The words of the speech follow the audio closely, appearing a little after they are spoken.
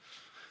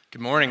Good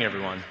morning,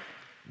 everyone.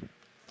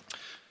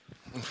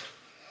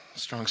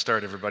 Strong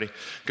start, everybody.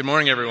 Good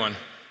morning, everyone.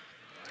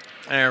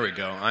 There we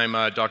go. I'm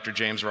Dr.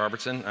 James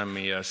Robertson. I'm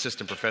the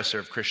Assistant Professor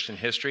of Christian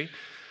History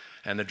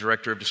and the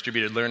Director of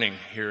Distributed Learning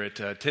here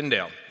at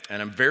Tyndale. And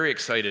I'm very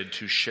excited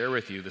to share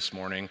with you this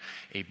morning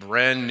a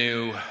brand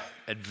new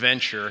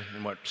adventure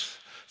in what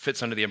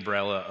fits under the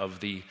umbrella of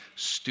the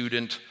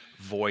student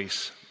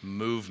voice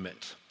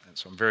movement. And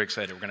so I'm very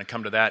excited. We're going to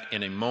come to that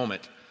in a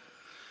moment.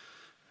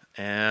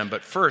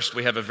 But first,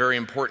 we have a very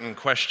important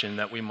question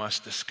that we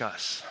must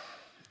discuss.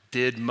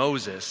 Did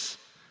Moses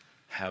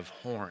have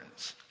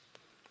horns?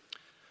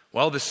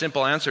 Well, the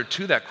simple answer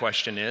to that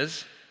question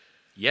is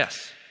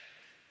yes.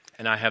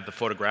 And I have the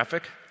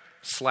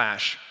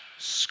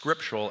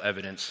photographic/scriptural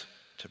evidence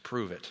to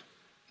prove it.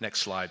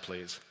 Next slide,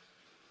 please.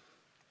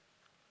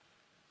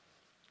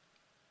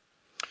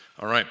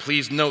 All right,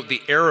 please note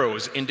the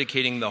arrows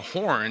indicating the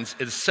horns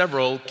is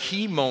several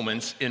key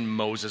moments in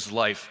Moses'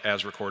 life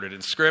as recorded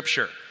in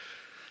Scripture.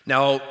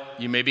 Now,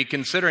 you may be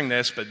considering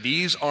this, but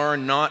these are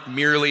not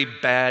merely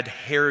bad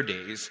hair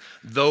days.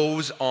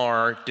 Those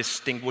are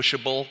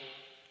distinguishable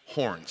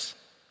horns.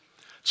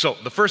 So,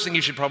 the first thing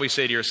you should probably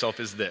say to yourself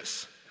is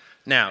this.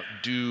 Now,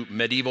 do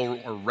medieval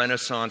or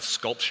Renaissance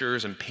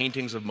sculptures and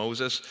paintings of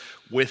Moses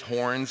with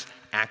horns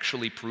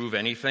actually prove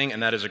anything?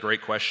 And that is a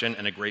great question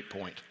and a great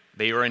point.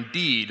 They are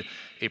indeed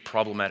a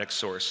problematic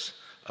source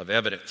of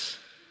evidence.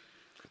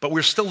 But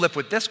we're still left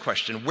with this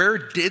question. Where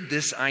did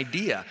this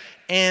idea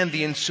and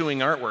the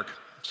ensuing artwork,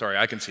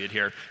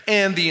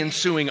 and the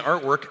ensuing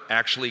artwork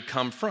actually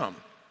come from?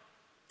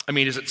 I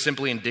mean, is it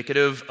simply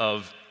indicative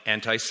of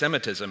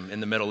anti-Semitism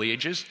in the Middle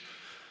Ages?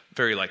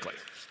 Very likely.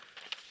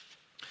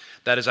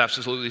 That is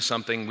absolutely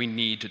something we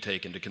need to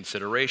take into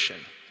consideration.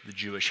 The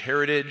Jewish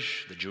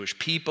heritage, the Jewish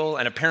people,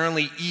 and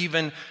apparently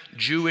even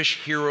Jewish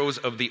heroes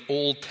of the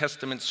Old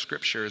Testament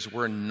scriptures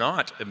were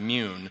not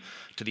immune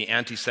to the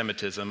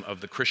anti-Semitism of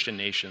the Christian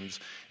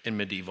nations in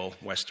medieval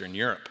Western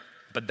Europe.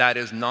 But that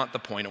is not the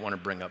point I want to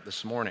bring up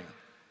this morning.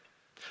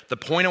 The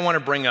point I want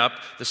to bring up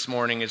this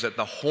morning is that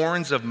the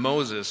horns of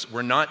Moses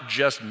were not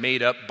just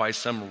made up by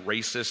some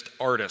racist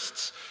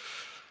artists.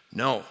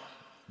 No,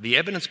 the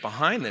evidence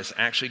behind this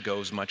actually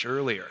goes much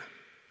earlier,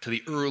 to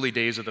the early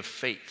days of the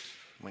faith,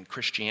 when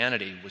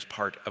Christianity was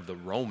part of the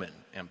Roman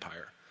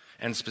Empire,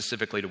 and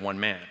specifically to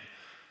one man,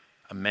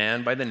 a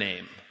man by the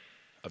name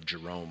of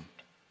Jerome.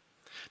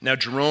 Now,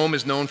 Jerome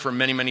is known for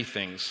many, many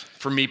things.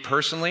 For me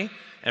personally,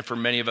 and for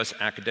many of us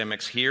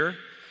academics here,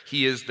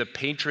 he is the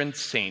patron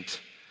saint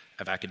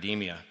of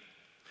academia,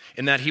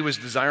 in that he was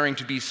desiring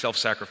to be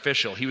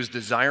self-sacrificial. He was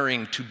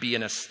desiring to be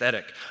an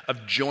ascetic,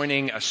 of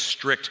joining a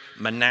strict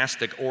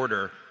monastic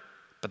order.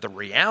 But the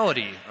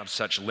reality of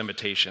such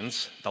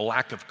limitations, the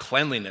lack of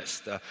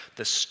cleanliness, the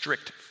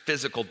strict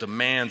physical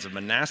demands of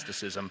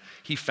monasticism,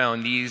 he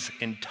found these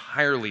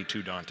entirely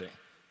too daunting.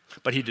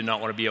 But he did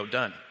not want to be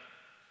outdone.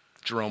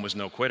 Jerome was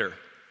no quitter.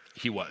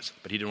 He was,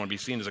 but he didn't want to be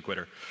seen as a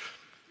quitter.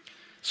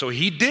 So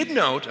he did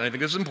note, and I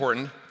think this is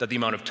important, that the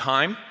amount of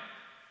time,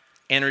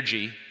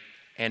 energy,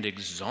 and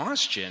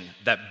exhaustion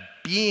that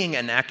being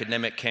an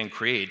academic can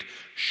create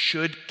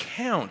should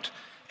count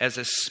as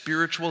a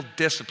spiritual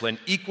discipline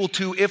equal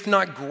to, if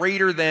not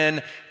greater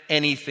than,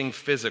 anything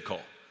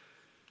physical.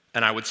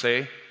 And I would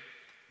say,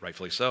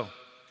 rightfully so,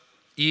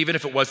 even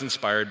if it was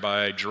inspired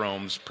by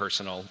Jerome's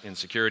personal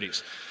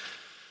insecurities.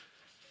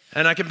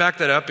 And I can back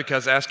that up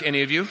because ask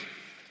any of you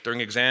during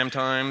exam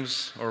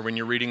times or when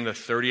you're reading the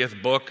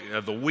 30th book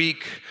of the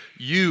week,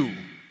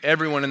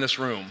 everyone in this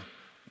room,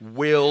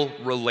 will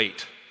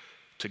relate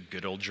to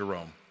good old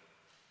Jerome.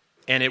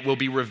 And it will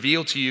be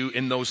revealed to you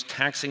in those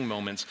taxing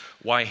moments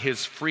why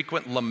his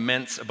frequent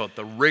laments about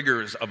the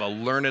rigors of a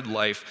learned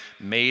life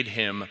made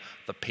him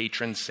the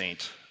patron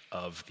saint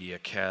of the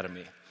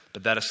academy.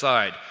 But that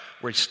aside,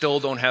 we still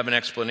don't have an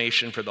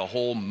explanation for the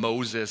whole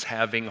Moses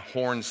having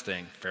horns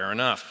thing. Fair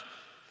enough.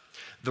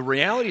 The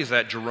reality is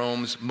that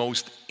Jerome's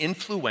most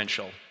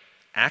influential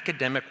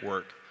academic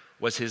work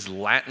was his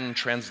Latin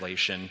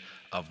translation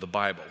of the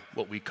Bible,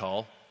 what we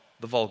call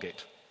the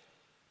Vulgate.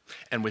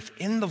 And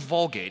within the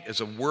Vulgate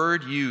is a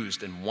word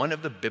used in one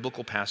of the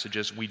biblical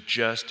passages we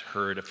just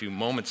heard a few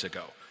moments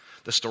ago,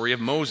 the story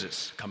of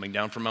Moses coming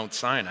down from Mount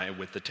Sinai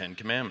with the Ten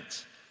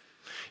Commandments.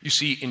 You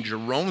see, in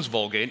Jerome's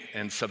Vulgate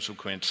and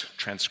subsequent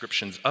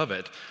transcriptions of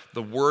it,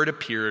 the word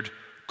appeared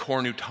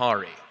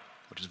cornutare,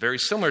 which is very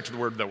similar to the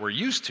word that we're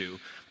used to,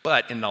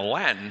 but in the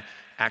Latin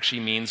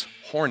actually means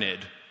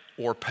horned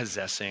or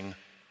possessing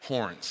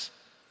horns.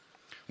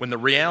 When the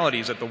reality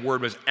is that the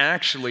word was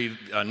actually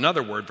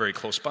another word very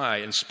close by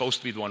and supposed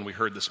to be the one we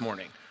heard this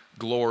morning.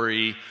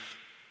 Glory,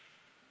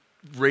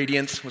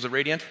 radiance. Was it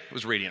radiant? It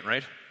was radiant,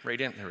 right?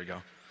 Radiant? There we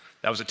go.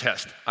 That was a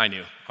test. I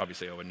knew.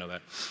 Obviously, I wouldn't know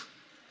that.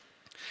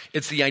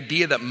 It's the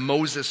idea that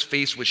Moses'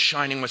 face was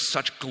shining with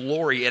such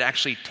glory, it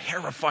actually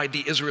terrified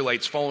the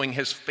Israelites following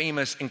his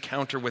famous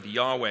encounter with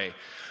Yahweh.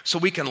 So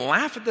we can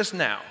laugh at this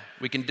now.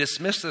 We can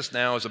dismiss this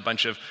now as a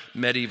bunch of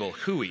medieval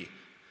hooey.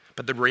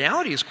 But the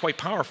reality is quite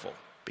powerful.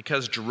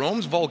 Because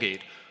Jerome's Vulgate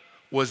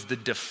was the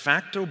de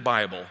facto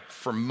Bible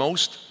for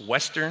most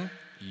Western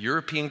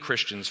European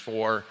Christians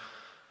for,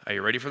 are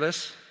you ready for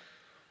this?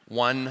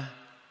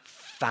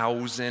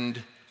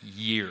 1,000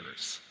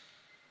 years.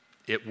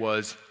 It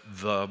was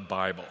the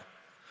Bible.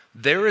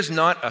 There is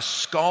not a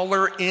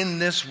scholar in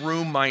this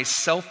room,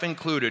 myself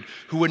included,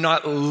 who would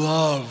not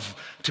love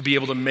to be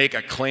able to make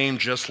a claim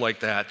just like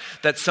that.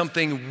 That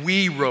something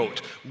we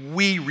wrote,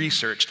 we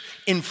researched,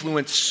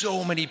 influenced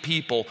so many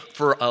people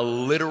for a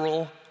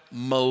literal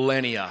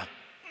millennia.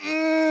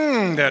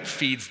 That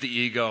feeds the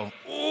ego.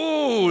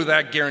 Ooh,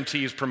 that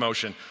guarantees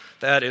promotion.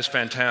 That is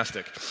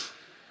fantastic.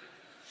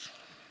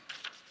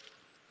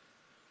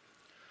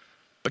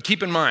 But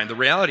keep in mind, the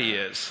reality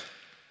is,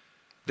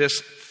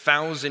 this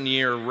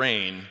 1,000-year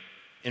reign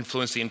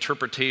influenced the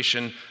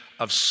interpretation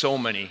of so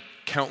many,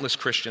 countless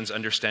Christians'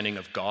 understanding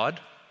of God,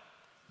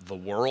 the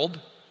world,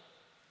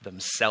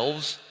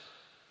 themselves,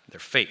 their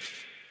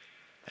faith.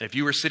 And if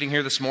you were sitting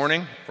here this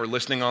morning or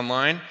listening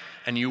online,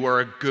 and you are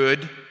a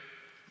good,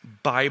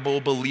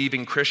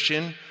 Bible-believing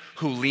Christian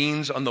who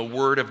leans on the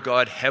Word of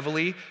God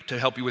heavily to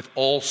help you with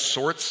all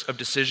sorts of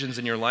decisions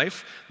in your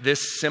life,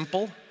 this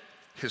simple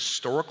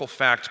historical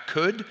fact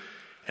could,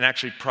 and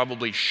actually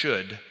probably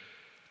should,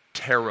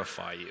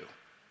 terrify you.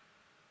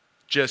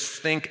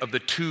 Just think of the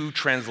two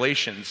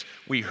translations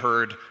we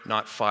heard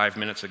not 5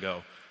 minutes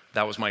ago.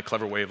 That was my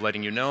clever way of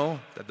letting you know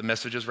that the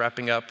message is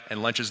wrapping up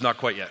and lunch is not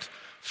quite yet.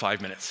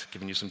 5 minutes,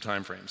 giving you some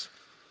time frames.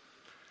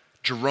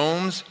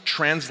 Jerome's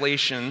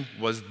translation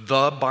was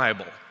the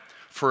Bible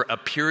for a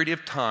period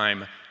of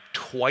time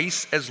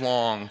twice as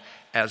long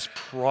as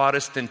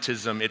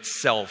Protestantism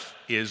itself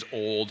is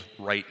old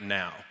right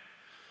now.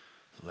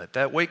 Let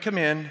that weight come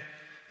in.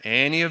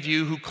 Any of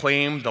you who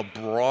claim the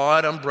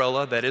broad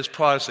umbrella that is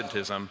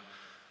Protestantism,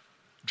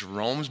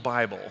 Jerome's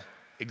Bible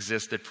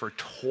existed for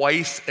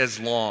twice as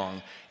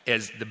long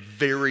as the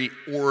very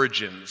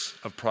origins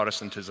of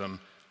Protestantism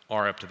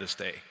are up to this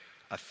day.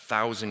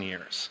 1,000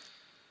 years.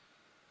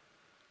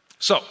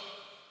 So,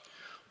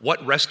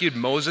 what rescued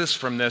Moses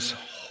from this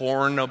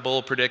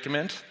horrible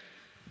predicament?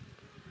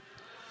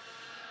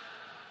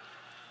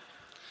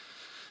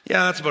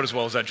 Yeah, that's about as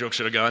well as that joke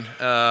should have gone.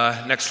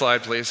 Next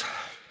slide, please.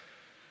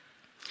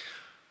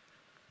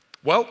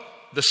 Well,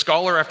 the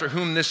scholar after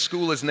whom this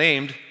school is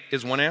named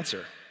is one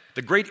answer.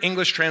 The great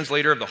English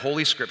translator of the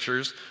Holy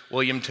Scriptures,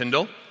 William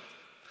Tyndale,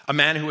 a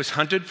man who was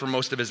hunted for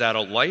most of his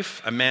adult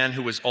life, a man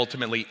who was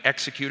ultimately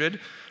executed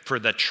for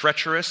the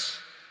treacherous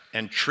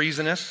and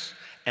treasonous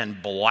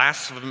and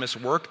blasphemous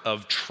work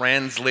of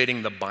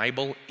translating the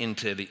Bible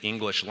into the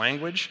English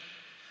language.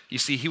 You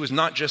see, he was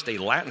not just a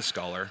Latin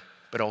scholar,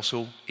 but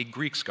also a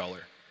Greek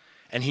scholar.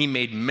 And he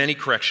made many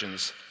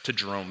corrections to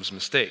Jerome's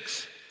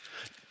mistakes.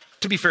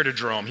 To be fair to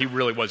Jerome, he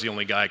really was the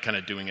only guy kind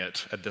of doing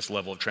it at this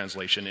level of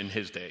translation in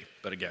his day.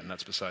 But again,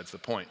 that's besides the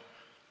point.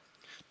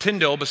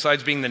 Tyndale,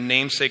 besides being the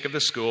namesake of the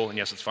school, and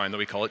yes, it's fine that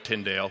we call it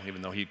Tyndale,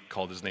 even though he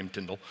called his name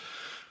Tyndall,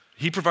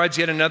 he provides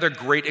yet another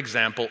great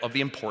example of the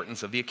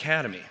importance of the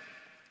academy.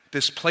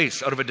 This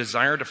place, out of a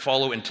desire to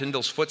follow in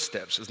Tyndale's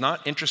footsteps, is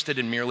not interested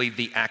in merely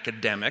the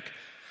academic,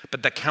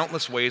 but the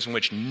countless ways in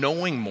which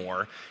knowing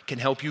more can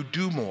help you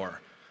do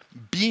more,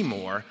 be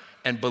more,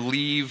 and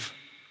believe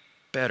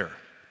better.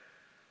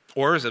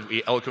 Or, as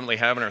we eloquently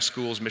have in our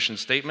school's mission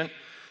statement,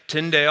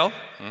 Tyndale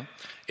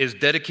is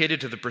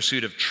dedicated to the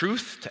pursuit of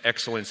truth, to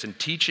excellence in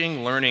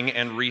teaching, learning,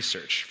 and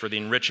research, for the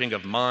enriching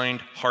of mind,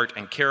 heart,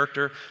 and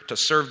character, to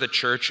serve the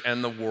church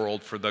and the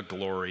world for the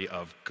glory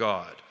of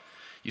God.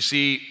 You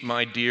see,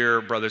 my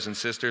dear brothers and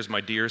sisters,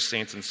 my dear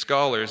saints and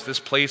scholars, this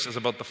place is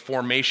about the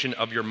formation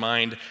of your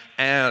mind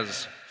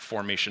as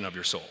formation of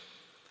your soul.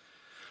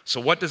 So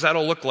what does that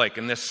all look like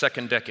in this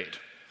second decade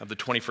of the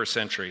 21st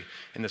century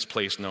in this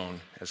place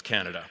known as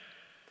Canada?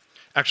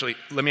 Actually,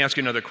 let me ask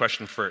you another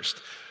question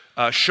first.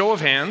 Show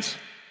of hands,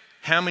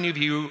 how many of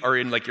you are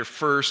in like your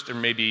first or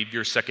maybe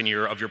your second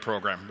year of your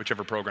program,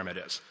 whichever program it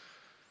is?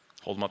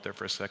 Hold them up there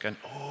for a second.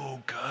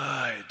 Oh,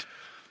 good.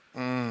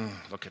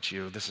 Look at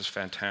you. This is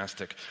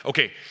fantastic.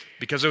 Okay,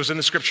 because it was in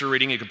the scripture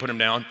reading, you can put them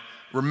down.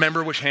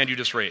 Remember which hand you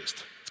just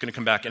raised. It's going to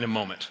come back in a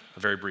moment, a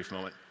very brief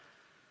moment.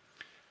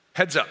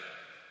 Heads up.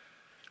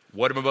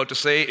 What I'm about to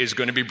say is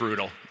going to be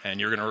brutal, and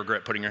you're going to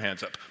regret putting your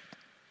hands up.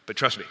 But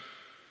trust me,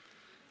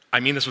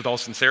 I mean this with all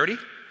sincerity.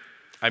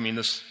 I mean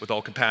this with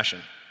all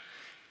compassion.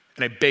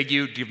 And I beg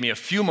you, give me a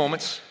few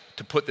moments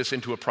to put this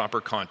into a proper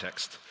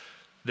context.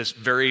 This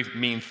very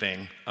mean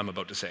thing I'm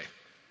about to say.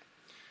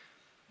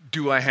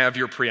 Do I have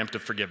your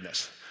preemptive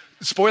forgiveness?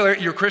 Spoiler,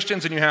 you're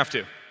Christians and you have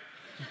to.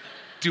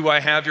 Do I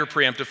have your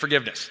preemptive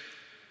forgiveness?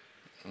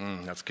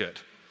 That's good.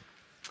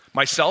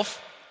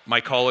 Myself, my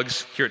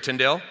colleagues here at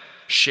Tyndale,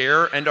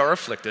 share and are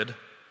afflicted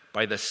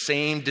by the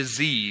same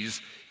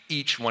disease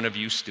each one of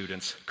you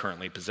students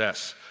currently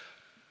possess.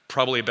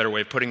 Probably a better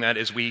way of putting that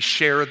is we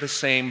share the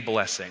same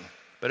blessing.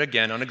 But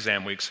again, on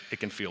exam weeks, it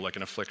can feel like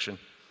an affliction.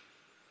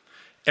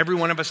 Every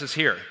one of us is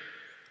here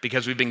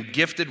because we've been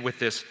gifted with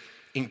this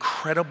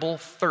incredible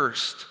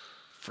thirst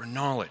for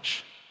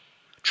knowledge.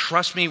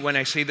 Trust me when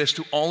I say this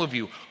to all of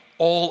you.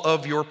 All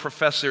of your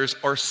professors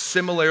are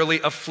similarly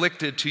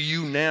afflicted to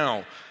you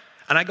now.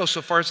 And I go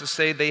so far as to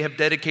say they have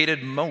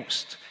dedicated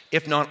most,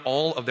 if not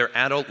all, of their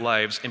adult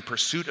lives in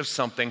pursuit of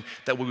something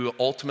that we will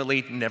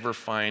ultimately never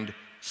find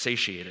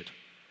satiated.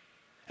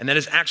 And that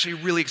is actually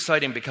really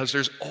exciting because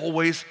there's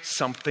always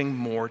something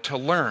more to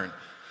learn.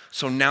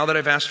 So now that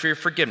I've asked for your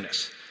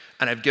forgiveness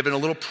and I've given a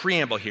little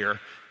preamble here,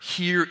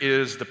 here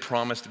is the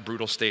promised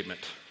brutal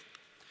statement.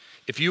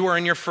 If you are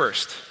in your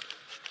first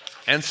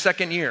and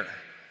second year,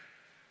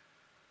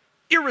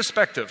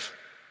 irrespective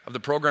of the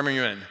program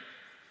you're in,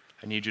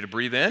 I need you to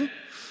breathe in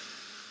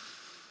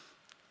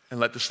and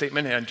let the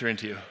statement enter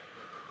into you.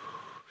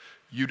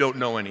 You don't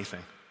know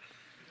anything.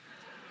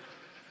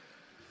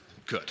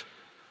 Good.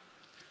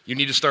 You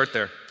need to start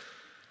there.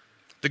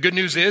 The good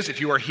news is,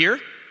 if you are here,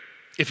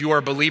 if you are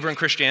a believer in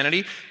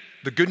Christianity,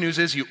 the good news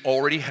is you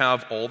already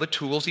have all the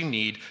tools you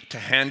need to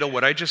handle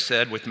what I just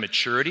said with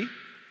maturity,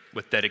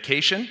 with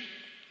dedication,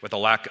 with a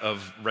lack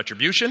of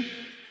retribution,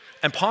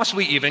 and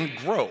possibly even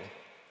grow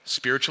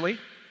spiritually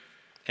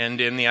and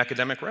in the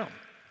academic realm.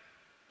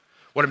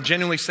 What I'm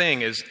genuinely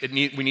saying is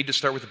we need to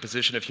start with a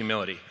position of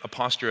humility, a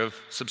posture of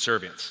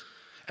subservience,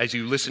 as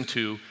you listen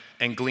to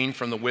and glean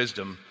from the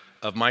wisdom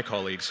of my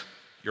colleagues,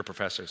 your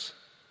professors.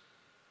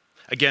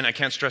 Again, I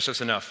can't stress this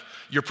enough.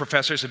 Your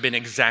professors have been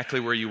exactly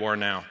where you are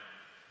now.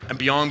 And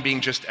beyond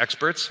being just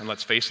experts, and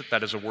let's face it,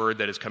 that is a word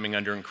that is coming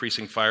under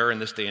increasing fire in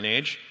this day and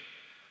age.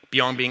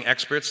 Beyond being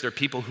experts, they're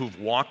people who've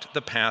walked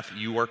the path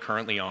you are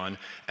currently on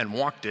and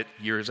walked it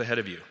years ahead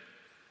of you.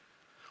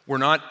 We're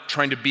not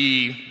trying to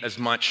be, as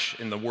much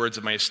in the words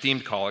of my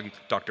esteemed colleague,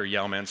 Dr.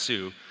 Yao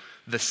Mansu,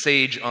 the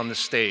sage on the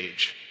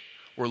stage.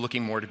 We're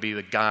looking more to be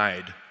the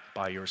guide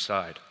by your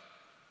side.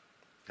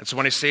 And so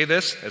when I say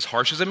this, as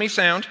harsh as it may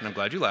sound, and I'm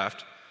glad you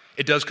laughed,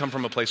 it does come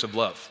from a place of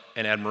love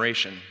and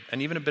admiration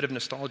and even a bit of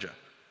nostalgia.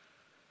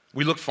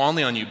 We look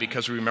fondly on you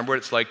because we remember what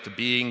it's like to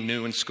being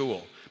new in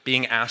school,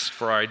 being asked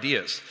for our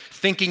ideas,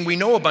 thinking we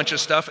know a bunch of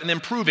stuff, and then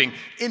proving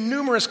in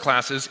numerous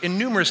classes, in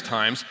numerous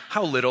times,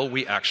 how little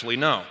we actually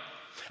know.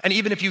 And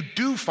even if you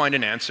do find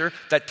an answer,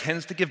 that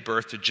tends to give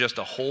birth to just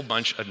a whole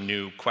bunch of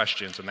new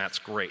questions, and that's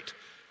great.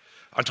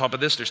 On top of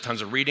this, there's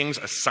tons of readings,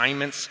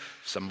 assignments,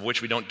 some of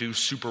which we don't do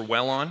super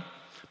well on.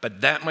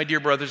 But that, my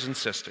dear brothers and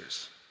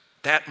sisters,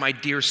 that, my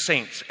dear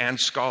saints and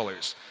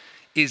scholars,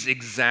 is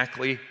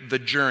exactly the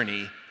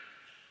journey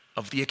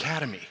of the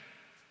academy.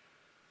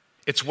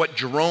 It's what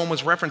Jerome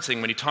was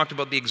referencing when he talked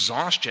about the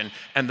exhaustion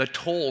and the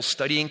toll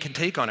studying can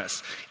take on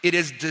us. It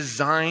is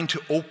designed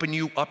to open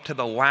you up to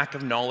the lack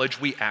of knowledge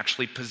we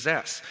actually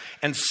possess.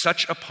 And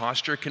such a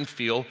posture can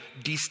feel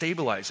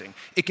destabilizing.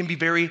 It can be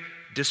very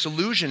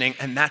disillusioning,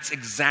 and that's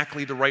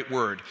exactly the right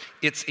word.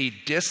 It's a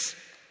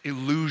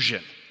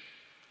disillusion.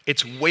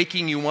 It's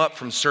waking you up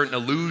from certain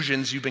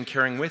illusions you've been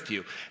carrying with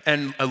you.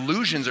 And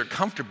illusions are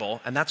comfortable,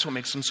 and that's what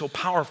makes them so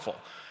powerful.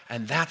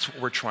 And that's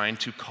what we're trying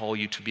to call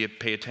you to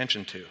pay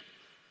attention to.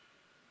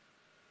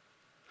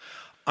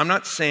 I'm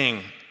not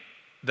saying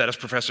that as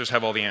professors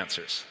have all the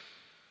answers,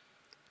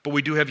 but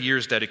we do have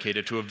years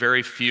dedicated to a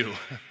very few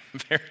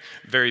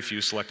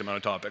select amount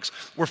of topics.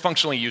 We're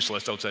functionally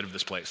useless outside of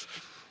this place.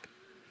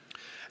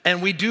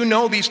 And we do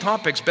know these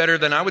topics better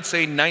than, I would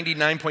say,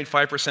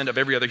 99.5% of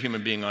every other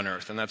human being on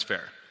earth, and that's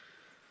fair.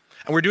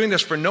 And we're doing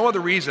this for no other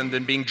reason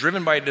than being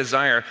driven by a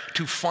desire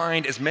to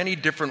find as many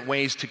different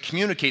ways to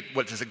communicate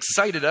what has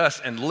excited us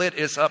and lit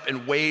us up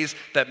in ways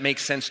that make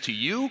sense to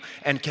you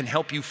and can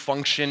help you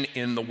function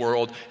in the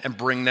world and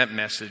bring that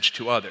message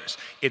to others.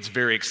 It's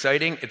very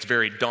exciting, it's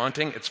very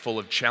daunting, it's full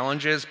of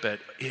challenges, but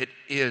it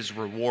is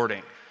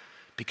rewarding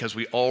because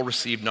we all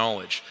receive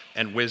knowledge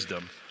and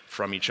wisdom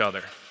from each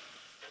other.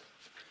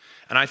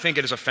 And I think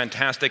it is a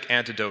fantastic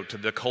antidote to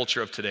the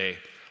culture of today,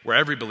 where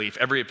every belief,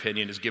 every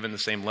opinion is given the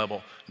same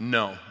level.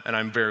 No, and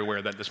I'm very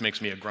aware that this makes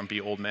me a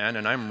grumpy old man,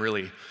 and I'm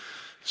really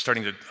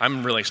starting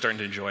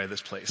to enjoy this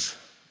place.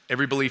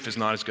 Every belief is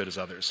not as good as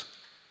others.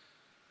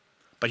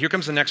 But here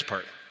comes the next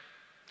part,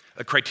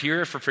 a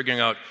criteria for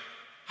figuring out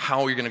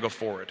how you're going to go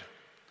forward.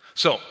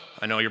 So,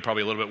 I know you're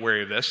probably a little bit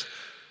wary of this,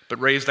 but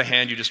raise the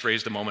hand you just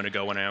raised a moment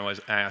ago when I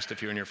asked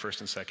if you're in your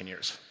first and second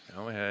years.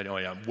 Oh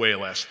yeah, way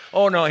less.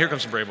 Oh no, here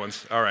comes some brave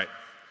ones. All right.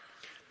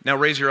 Now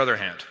raise your other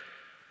hand.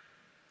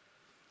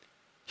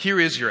 Here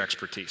is your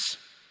expertise.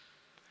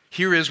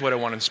 Here is what I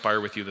want to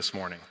inspire with you this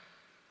morning.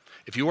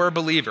 If you are a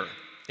believer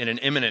in an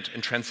immanent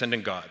and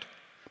transcendent God,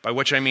 by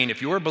which I mean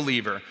if you are a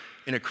believer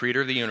in a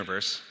creator of the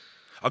universe,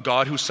 a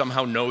God who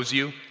somehow knows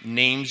you,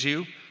 names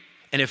you,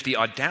 and if the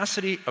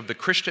audacity of the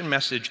Christian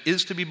message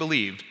is to be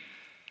believed,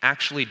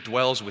 actually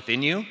dwells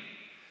within you,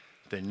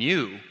 then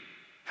you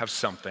have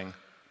something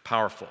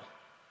powerful.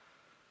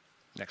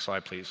 Next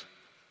slide, please.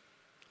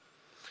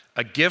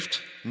 A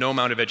gift no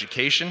amount of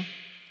education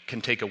can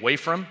take away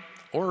from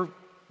or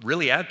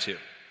really add to.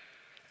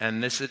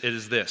 And it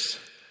is this.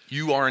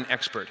 You are an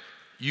expert.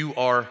 You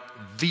are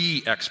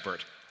the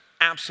expert.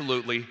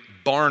 Absolutely,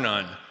 bar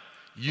none.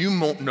 You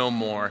know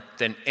more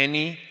than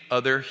any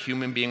other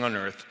human being on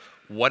earth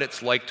what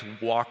it's like to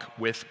walk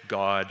with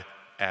God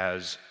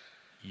as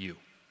you.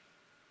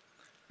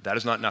 That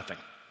is not nothing.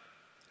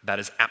 That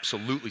is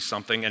absolutely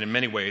something, and in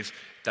many ways,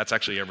 that's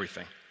actually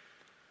everything.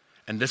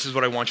 And this is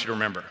what I want you to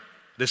remember.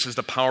 This is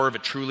the power of a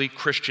truly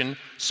Christian,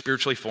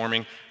 spiritually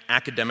forming,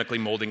 academically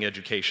molding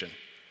education.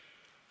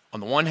 On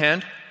the one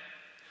hand,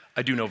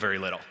 I do know very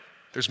little.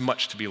 There's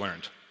much to be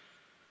learned.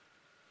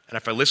 And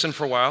if I listen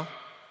for a while,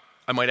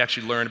 I might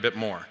actually learn a bit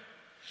more.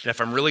 And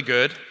if I'm really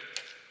good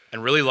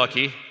and really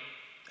lucky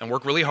and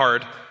work really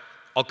hard,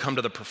 I'll come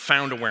to the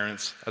profound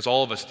awareness, as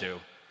all of us do,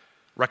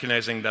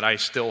 recognizing that I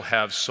still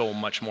have so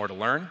much more to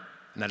learn,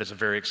 and that is a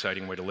very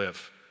exciting way to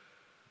live.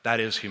 That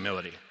is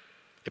humility.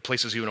 It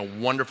places you in a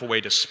wonderful way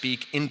to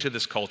speak into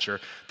this culture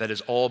that is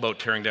all about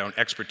tearing down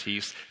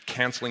expertise,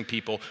 canceling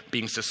people,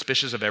 being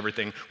suspicious of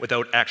everything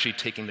without actually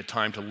taking the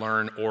time to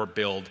learn or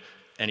build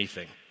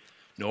anything.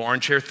 No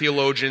armchair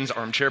theologians,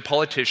 armchair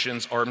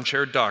politicians,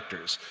 armchair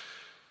doctors.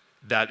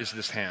 That is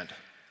this hand,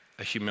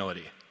 a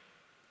humility.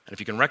 And if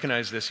you can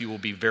recognize this, you will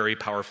be very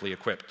powerfully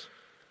equipped.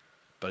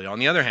 But on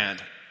the other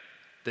hand,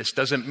 this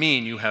doesn't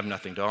mean you have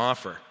nothing to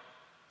offer.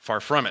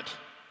 Far from it.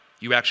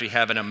 You actually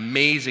have an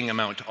amazing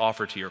amount to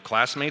offer to your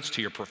classmates,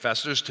 to your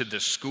professors, to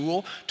this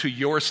school, to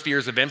your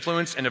spheres of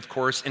influence, and of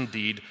course,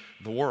 indeed,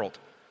 the world.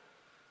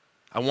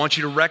 I want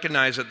you to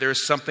recognize that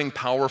there's something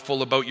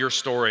powerful about your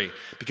story,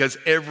 because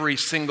every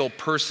single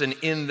person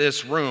in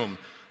this room,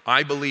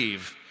 I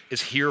believe,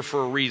 is here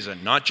for a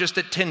reason. Not just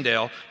at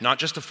Tyndale, not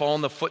just to follow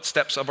in the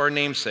footsteps of our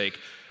namesake,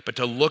 but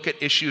to look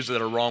at issues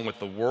that are wrong with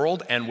the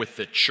world and with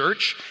the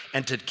church,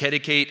 and to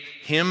dedicate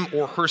him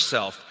or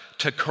herself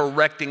to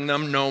correcting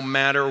them no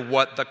matter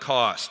what the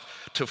cost,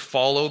 to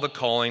follow the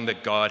calling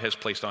that God has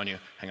placed on you.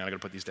 Hang on, I gotta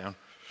put these down.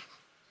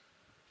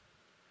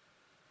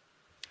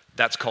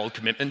 That's called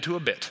commitment to a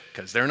bit,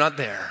 because they're not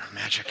there.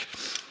 Magic.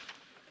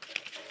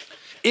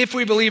 If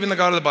we believe in the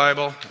God of the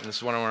Bible, and this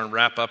is what I want to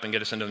wrap up and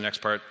get us into the next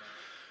part,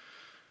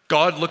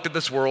 God looked at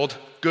this world,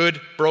 good,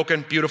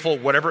 broken, beautiful,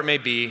 whatever it may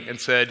be, and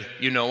said,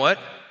 you know what?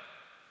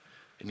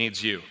 It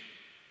needs you.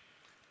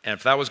 And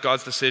if that was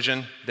God's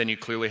decision, then you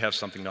clearly have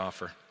something to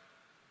offer.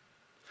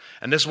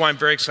 And this is why I'm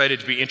very excited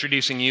to be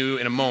introducing you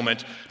in a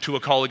moment to a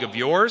colleague of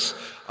yours,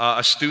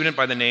 a student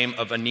by the name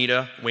of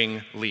Anita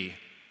Wing Lee.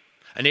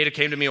 Anita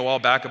came to me a while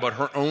back about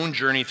her own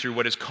journey through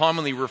what is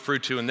commonly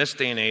referred to in this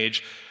day and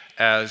age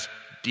as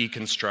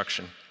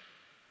deconstruction.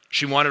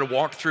 She wanted to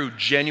walk through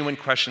genuine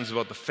questions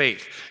about the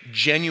faith,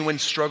 genuine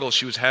struggles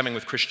she was having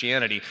with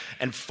Christianity,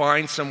 and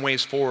find some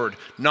ways forward,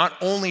 not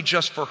only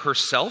just for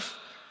herself,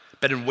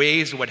 but in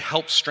ways that would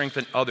help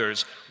strengthen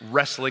others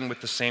wrestling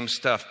with the same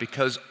stuff.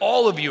 Because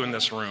all of you in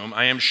this room,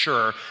 I am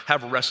sure,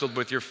 have wrestled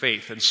with your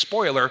faith. And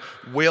spoiler,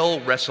 will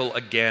wrestle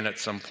again at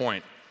some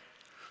point.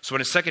 So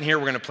in a second here,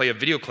 we're going to play a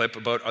video clip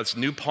about this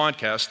new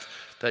podcast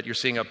that you're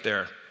seeing up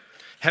there.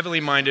 Heavenly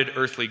Minded,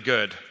 Earthly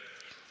Good.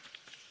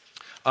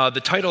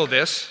 The title of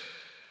this,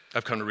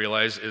 I've come to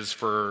realize, is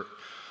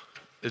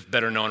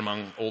better known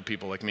among old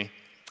people like me.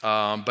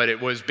 But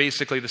it was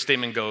basically, the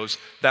statement goes,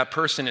 that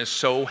person is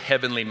so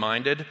heavenly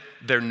minded,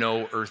 they're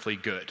no earthly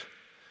good.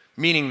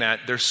 Meaning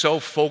that they're so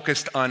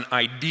focused on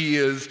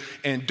ideas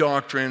and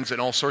doctrines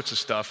and all sorts of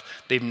stuff,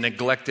 they've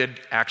neglected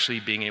actually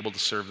being able to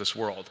serve this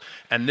world.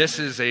 And this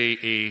is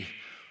a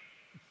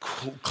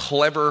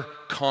clever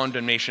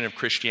condemnation of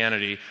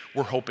Christianity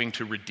we're hoping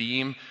to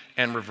redeem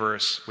and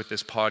reverse with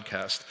this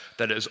podcast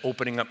that is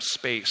opening up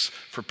space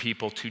for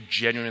people to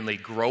genuinely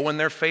grow in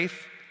their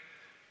faith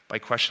by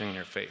questioning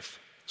their faith.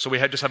 So we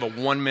just have a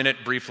 1-minute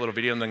brief little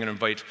video, and then I'm going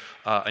to invite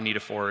Anita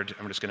forward,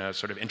 and we're just going to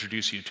sort of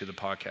introduce you to the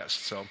podcast.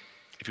 So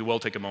if you will,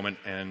 take a moment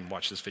and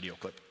watch this video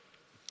clip.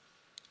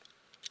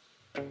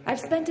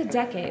 I've spent a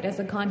decade as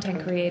a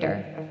content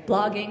creator,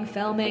 blogging,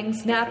 filming,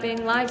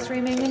 snapping, live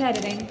streaming, and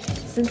editing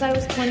since I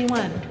was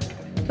 21.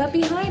 But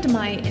behind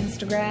my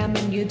Instagram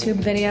and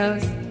YouTube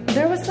videos,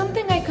 there was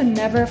something I could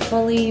never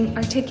fully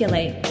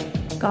articulate.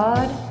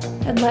 God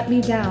had let me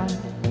down.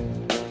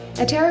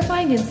 A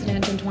terrifying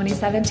incident in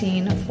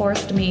 2017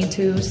 forced me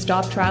to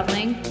stop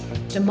traveling,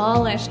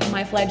 demolished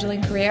my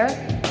fledgling career,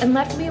 and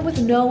left me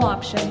with no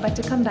option but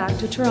to come back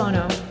to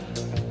Toronto.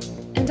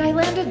 And I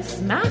landed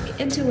smack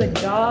into a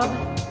job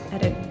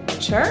at a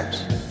church?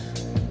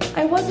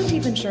 I wasn't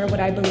even sure what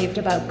I believed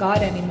about God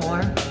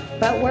anymore,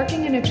 but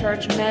working in a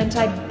church meant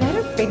I'd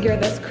better figure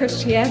this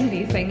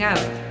Christianity thing out.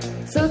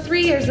 So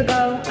 3 years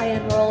ago, I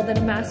enrolled in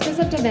a Master's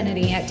of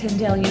Divinity at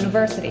Tyndale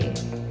University.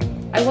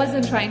 I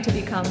wasn't trying to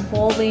become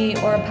holy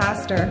or a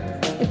pastor.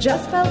 It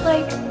just felt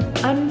like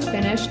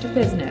unfinished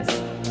business.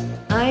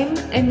 I'm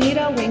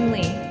Anita Wing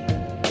Lee,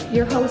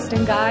 your host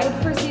and guide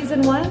for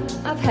Season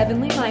 1 of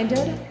Heavenly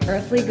Minded,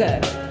 Earthly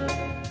Good.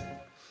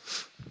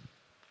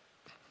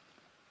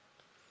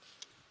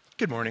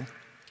 Good morning.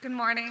 Good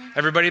morning.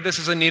 Everybody, this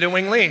is Anita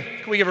Wing Lee.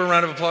 Can we give her a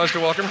round of applause to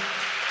welcome her?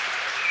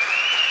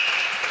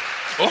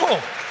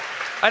 Oh,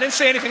 I didn't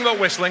say anything about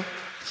whistling.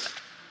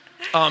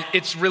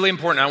 It's really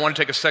important. I want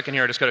to take a second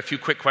here. I just got a few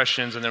quick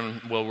questions, and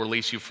then we'll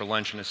release you for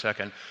lunch in a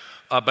second.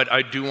 But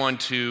I do want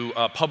to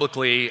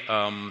publicly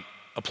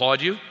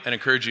applaud you and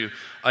encourage you.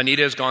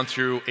 Anita has gone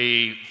through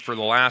for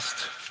the last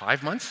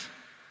 5 months,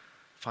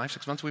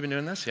 5-6 months we've been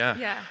doing this? Yeah.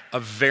 Yeah. A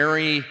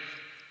very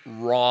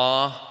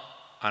raw,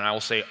 and I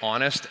will say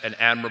honest and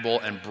admirable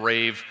and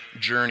brave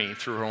journey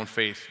through her own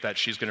faith that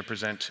she's going to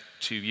present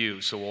to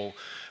you. So we'll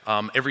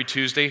every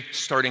Tuesday,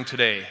 starting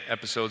today,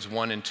 episodes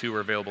 1 and 2 are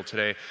available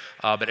today,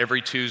 but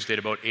every Tuesday at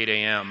about 8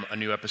 a.m., a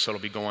new episode will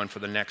be going for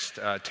the next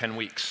 10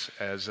 weeks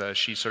as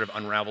she sort of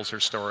unravels her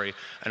story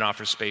and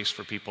offers space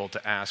for people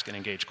to ask and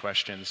engage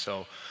questions.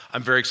 So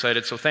I'm very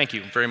excited. So thank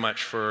you very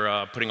much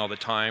for putting all the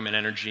time and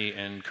energy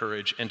and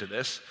courage into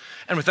this.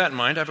 And with that in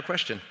mind, I have a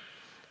question.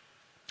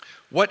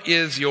 What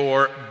is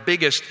your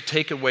biggest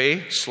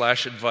takeaway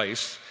 /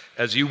 advice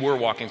as you were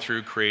walking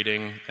through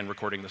creating and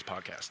recording this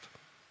podcast?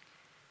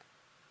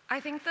 I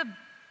think the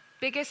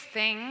biggest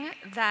thing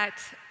that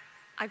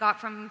I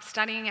got from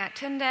studying at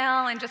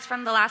Tyndale and just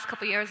from the last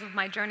couple years of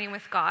my journey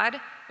with God,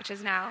 which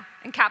is now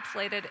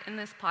encapsulated in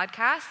this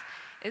podcast,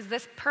 is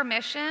this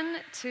permission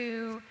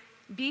to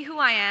be who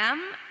I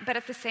am, but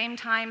at the same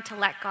time to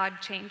let God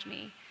change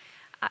me.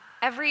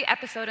 Every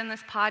episode in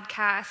this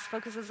podcast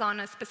focuses on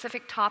a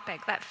specific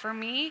topic that for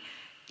me,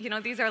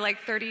 these are like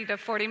 30 to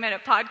 40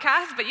 minute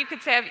podcasts, but you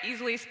could say I've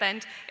easily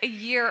spent a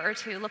year or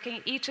two looking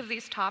at each of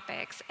these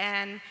topics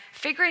and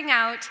figuring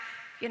out,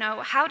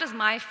 how does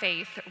my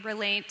faith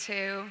relate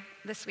to,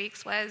 this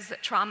week's was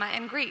trauma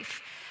and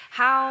grief.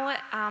 How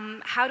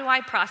do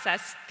I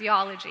process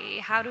theology?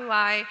 How do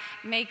I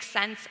make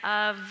sense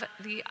of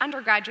the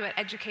undergraduate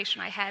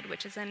education I had,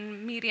 which is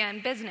in media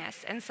and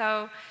business? And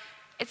so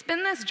it's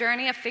been this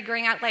journey of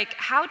figuring out,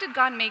 how did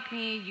God make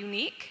me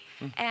unique?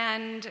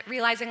 And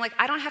realizing,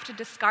 I don't have to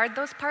discard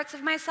those parts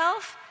of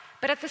myself,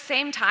 but at the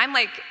same time,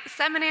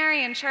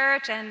 seminary and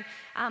church and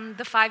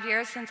the 5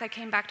 years since I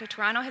came back to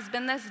Toronto has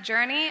been this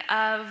journey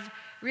of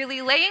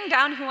really laying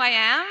down who I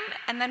am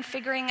and then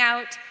figuring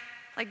out,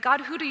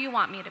 God, who do you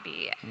want me to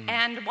be?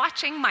 And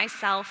watching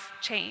myself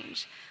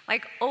change.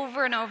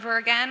 Over and over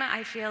again,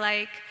 I feel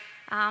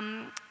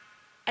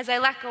as I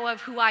let go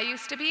of who I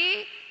used to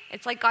be,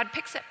 it's like God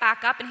picks it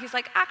back up and he's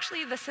like,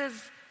 actually, this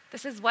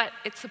is what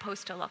it's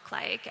supposed to look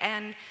like.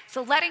 And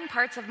so letting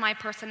parts of my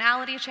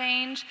personality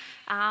change,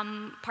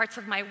 parts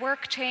of my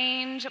work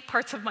change,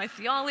 parts of my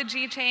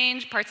theology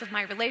change, parts of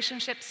my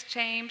relationships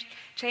change.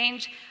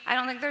 I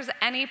don't think there's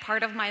any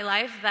part of my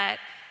life that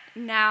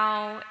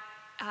now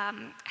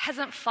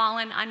hasn't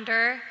fallen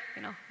under,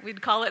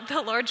 we'd call it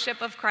the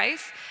lordship of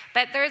Christ,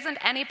 but there isn't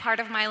any part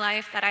of my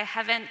life that I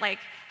haven't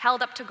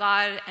held up to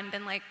God and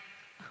been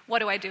what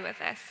do I do with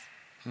this?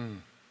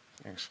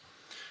 Thanks.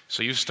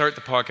 So you start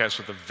the podcast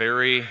with a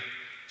very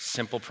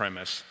simple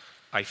premise.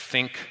 I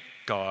think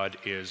God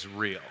is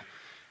real.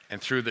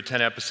 And through the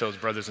 10 episodes,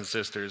 brothers and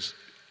sisters,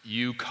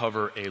 you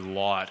cover a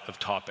lot of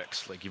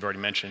topics. You've already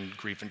mentioned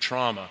grief and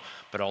trauma,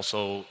 but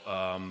also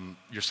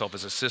yourself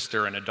as a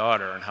sister and a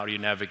daughter, and how do you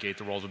navigate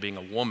the role of being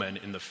a woman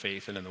in the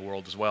faith and in the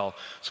world as well.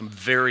 Some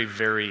very,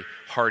 very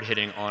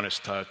hard-hitting,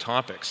 honest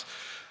topics.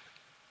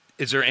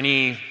 Is there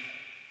any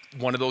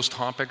one of those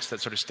topics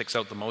that sort of sticks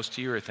out the most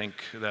to you, or think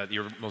that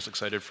you're most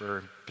excited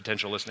for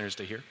potential listeners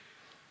to hear?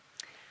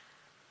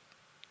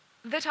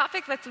 The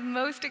topic that's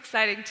most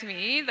exciting to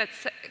me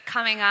that's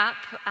coming up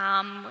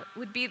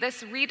would be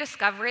this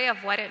rediscovery of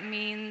what it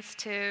means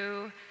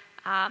to,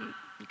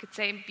 you could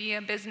say, be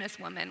a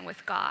businesswoman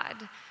with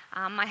God.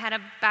 I had a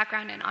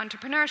background in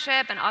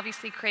entrepreneurship and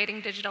obviously creating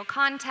digital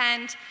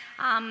content,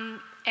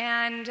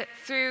 and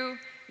through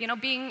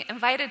being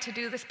invited to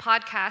do this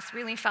podcast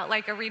really felt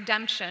like a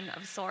redemption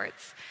of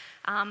sorts.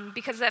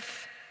 Because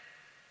if,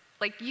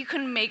 you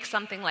can make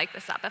something like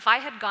this up. If I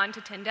had gone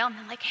to Tyndale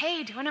and been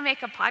hey, do you want to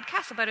make a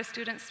podcast about a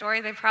student story?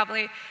 They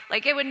probably,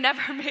 it would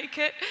never make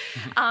it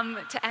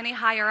to any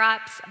higher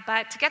ups.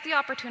 But to get the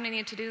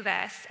opportunity to do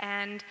this,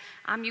 and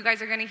you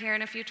guys are going to hear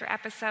in a future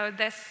episode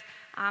this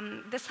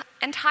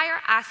entire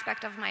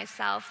aspect of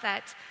myself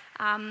that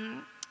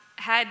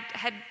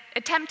had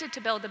attempted to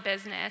build a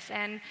business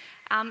and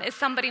is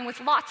somebody with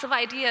lots of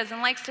ideas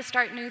and likes to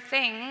start new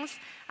things,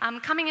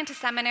 coming into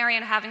seminary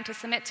and having to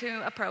submit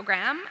to a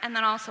program, and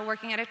then also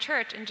working at a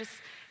church and just,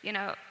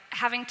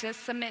 having to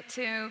submit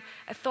to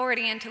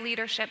authority and to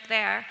leadership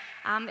there.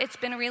 It's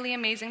been really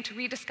amazing to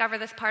rediscover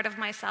this part of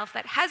myself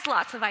that has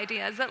lots of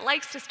ideas, that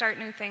likes to start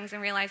new things,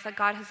 and realize that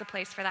God has a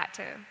place for that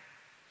too.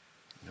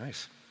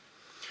 Nice.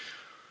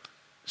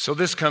 So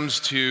this comes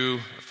to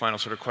a final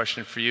sort of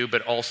question for you,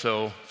 but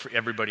also for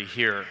everybody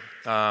here.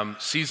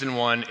 Season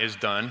 1 is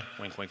done.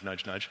 Wink, wink,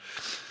 nudge, nudge.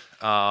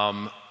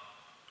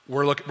 We're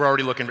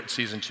already looking at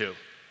season 2.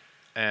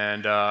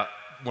 And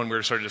when we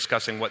were sort of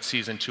discussing what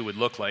season 2 would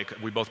look like,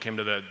 we both came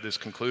to this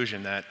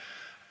conclusion that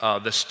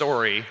the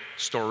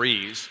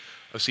stories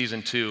of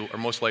season 2 are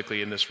most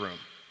likely in this room.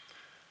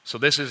 So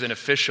this is an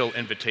official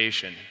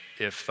invitation.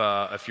 If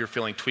you're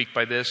feeling tweaked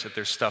by this, if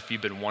there's stuff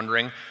you've been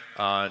wondering,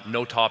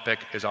 no topic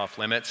is off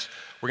limits.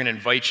 We're going to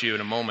invite you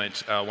in a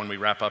moment when we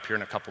wrap up here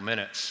in a couple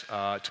minutes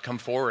to come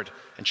forward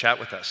and chat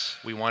with us.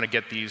 We want to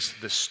get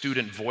the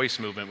student voice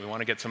movement. We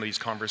want to get some of these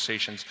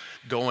conversations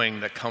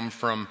going that come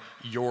from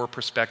your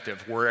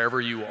perspective,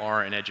 wherever you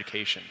are in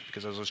education.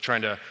 Because as I was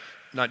trying to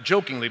not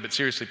jokingly, but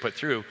seriously put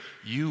through,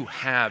 you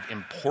have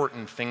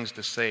important things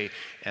to say,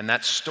 and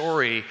that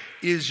story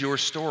is your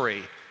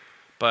story.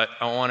 But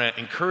I want to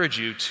encourage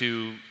you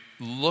to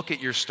look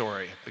at your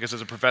story, because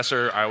as a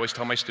professor, I always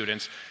tell my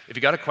students, if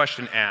you got a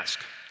question, ask.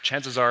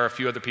 Chances are a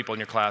few other people in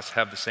your class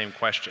have the same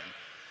question,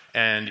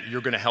 and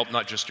you're going to help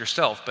not just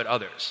yourself, but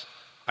others.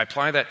 I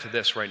apply that to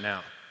this right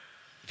now.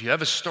 If you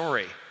have a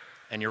story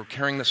and you're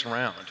carrying this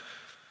around,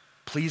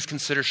 please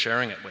consider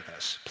sharing it with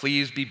us.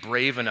 Please be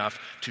brave enough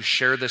to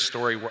share this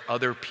story where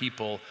other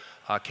people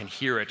can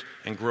hear it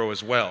and grow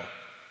as well.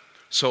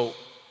 So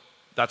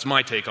that's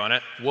my take on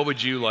it. What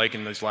would you like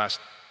in these last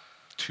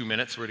 2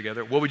 minutes we're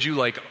together? What would you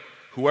like,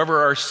 whoever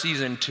our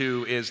season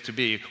 2 is to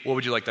be, what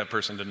would you like that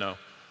person to know?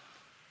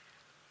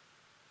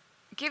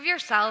 Give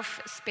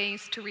yourself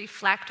space to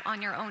reflect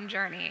on your own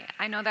journey.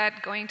 I know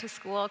that going to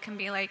school can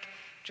be like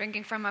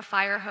drinking from a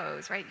fire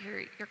hose, right?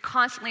 You're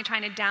constantly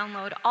trying to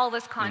download all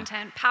this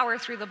content, power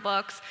through the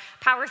books,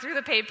 power through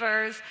the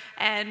papers,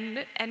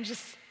 and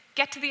just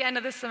get to the end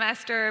of the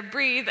semester,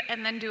 breathe,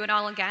 and then do it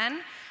all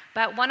again.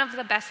 But one of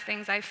the best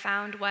things I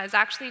found was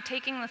actually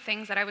taking the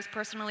things that I was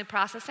personally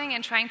processing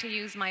and trying to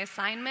use my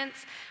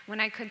assignments when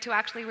I could to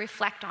actually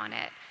reflect on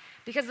it.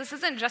 Because this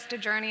isn't just a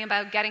journey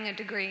about getting a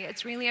degree.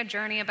 It's really a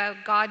journey about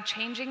God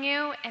changing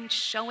you and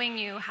showing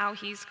you how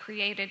He's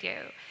created you.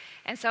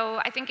 And so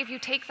I think if you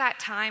take that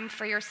time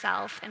for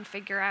yourself and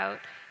figure out,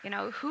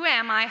 who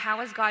am I? How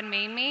has God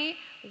made me?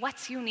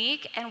 What's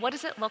unique? And what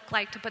does it look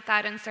like to put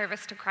that in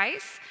service to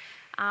Christ?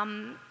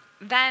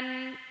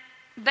 Then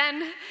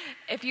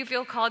if you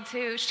feel called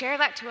to share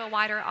that to a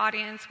wider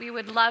audience, we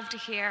would love to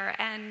hear.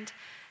 And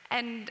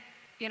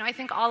I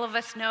think all of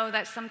us know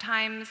that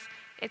sometimes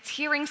it's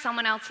hearing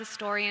someone else's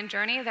story and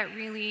journey that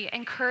really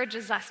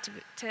encourages us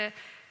to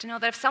know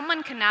that if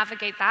someone can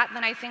navigate that,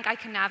 then I think I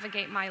can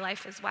navigate my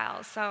life as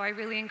well. So I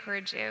really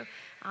encourage you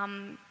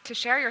to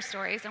share your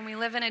stories. And we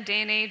live in a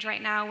day and age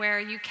right now where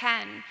you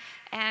can.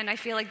 And I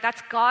feel like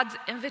that's God's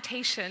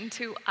invitation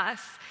to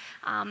us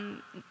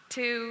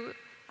to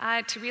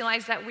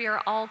realize that we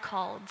are all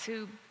called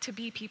to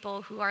be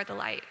people who are the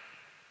light.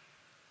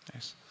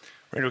 Nice.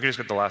 Randy, we can just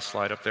get the last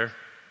slide up there.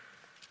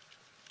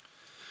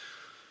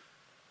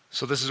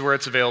 So this is where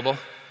it's available.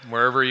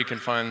 Wherever you can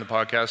find the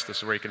podcast, this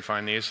is where you can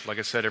find these. Like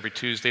I said, every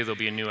Tuesday there'll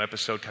be a new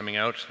episode coming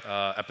out,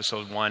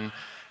 episode 1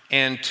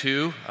 and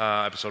 2.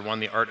 Episode 1,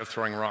 The Art of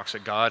Throwing Rocks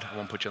at God. I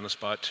won't put you on the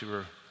spot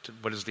to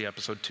what is the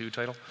episode 2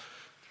 title?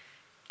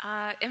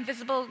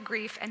 Invisible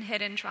Grief and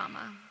Hidden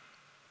Trauma.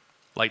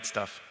 Light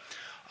stuff.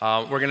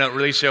 We're going to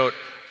release out,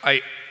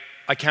 I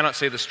cannot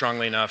say this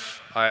strongly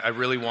enough. I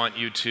really want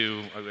you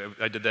to,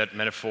 I did that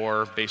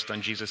metaphor based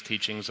on Jesus'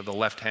 teachings of the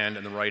left hand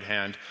and the right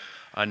hand,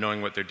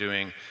 knowing what they're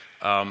doing.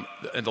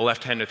 And the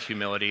left hand of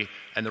humility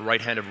and the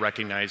right hand of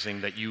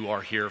recognizing that you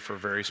are here for a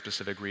very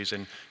specific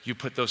reason. You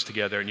put those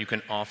together and you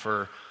can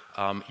offer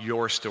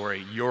your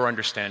story, your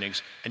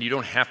understandings, and you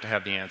don't have to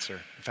have the answer.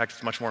 In fact,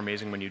 it's much more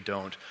amazing when you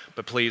don't.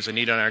 But please,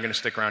 Anita and I are going to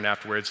stick around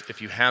afterwards.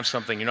 If you have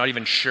something, you're not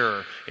even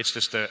sure, it's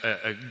just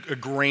a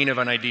grain of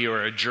an idea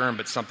or a germ,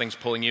 but something's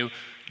pulling you,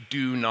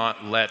 do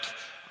not let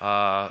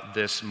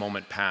this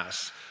moment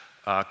pass.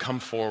 Come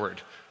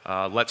forward.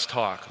 Let's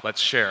talk,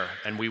 let's share,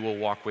 and we will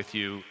walk with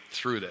you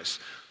through this.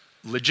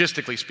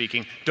 Logistically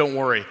speaking, don't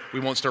worry, we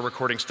won't start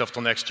recording stuff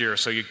till next year,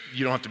 so you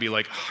don't have to be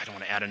like, I don't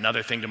want to add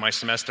another thing to my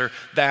semester.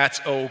 That's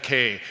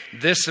okay.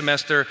 This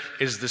semester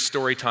is the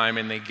story time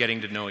and the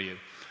getting to know you.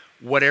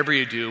 Whatever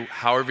you do,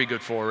 however you go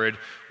forward,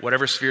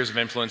 whatever spheres of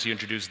influence you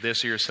introduce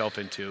this or yourself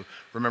into,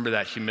 remember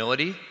that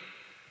humility,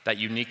 that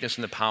uniqueness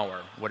and the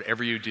power.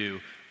 Whatever you do,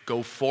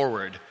 go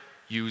forward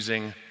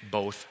using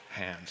both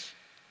hands.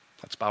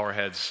 Let's bow our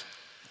heads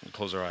and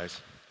close our eyes.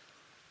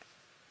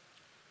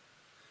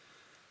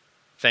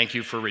 Thank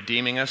you for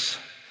redeeming us.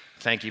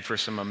 Thank you for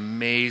some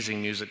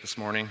amazing music this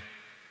morning.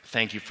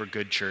 Thank you for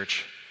good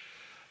church.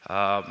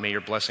 May your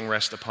blessing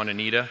rest upon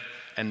Anita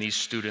and these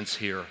students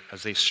here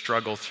as they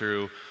struggle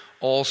through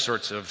all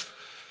sorts of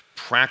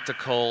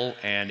practical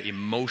and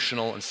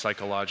emotional and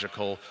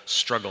psychological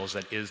struggles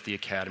that is the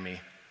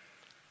academy.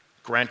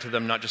 Grant to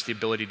them not just the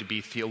ability to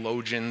be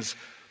theologians,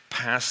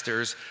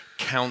 pastors,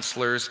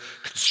 counselors,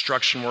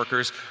 construction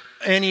workers,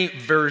 any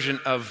version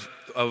of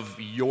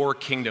your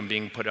kingdom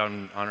being put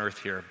on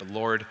earth here. But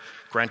Lord,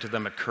 grant to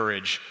them a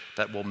courage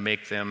that will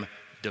make them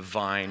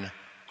divine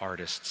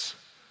artists.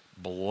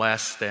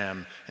 Bless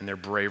them in their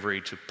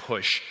bravery to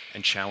push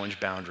and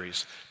challenge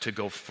boundaries, to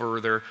go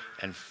further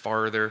and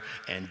farther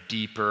and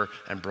deeper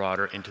and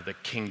broader into the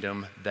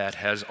kingdom that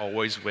has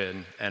always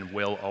been and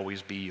will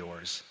always be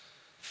yours.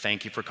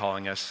 Thank you for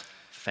calling us.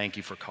 Thank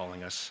you for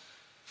calling us.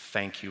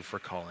 Thank you for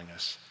calling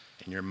us.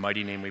 In your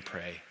mighty name we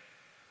pray.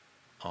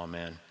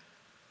 Amen.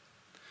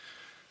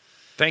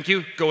 Thank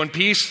you. Go in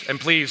peace, and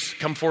please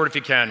come forward if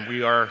you can.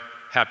 We are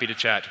happy to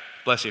chat.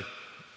 Bless you.